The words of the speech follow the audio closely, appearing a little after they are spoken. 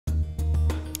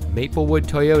Maplewood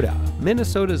Toyota,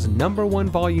 Minnesota's #1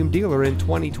 volume dealer in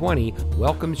 2020,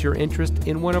 welcomes your interest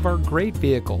in one of our great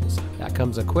vehicles that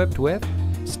comes equipped with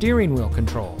steering wheel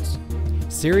controls,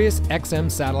 Sirius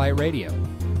XM satellite radio,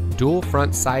 dual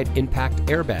front side impact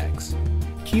airbags,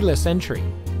 keyless entry,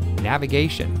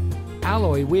 navigation,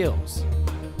 alloy wheels,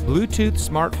 Bluetooth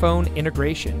smartphone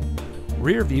integration,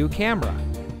 rear view camera,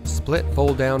 split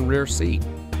fold-down rear seat,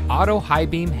 auto high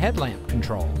beam headlamp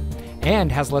control,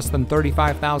 and has less than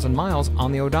 35,000 miles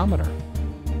on the odometer.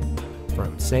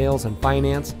 From sales and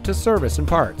finance to service and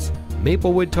parts,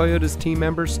 Maplewood Toyota's team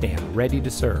members stand ready to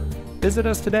serve. Visit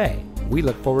us today. We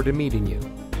look forward to meeting you.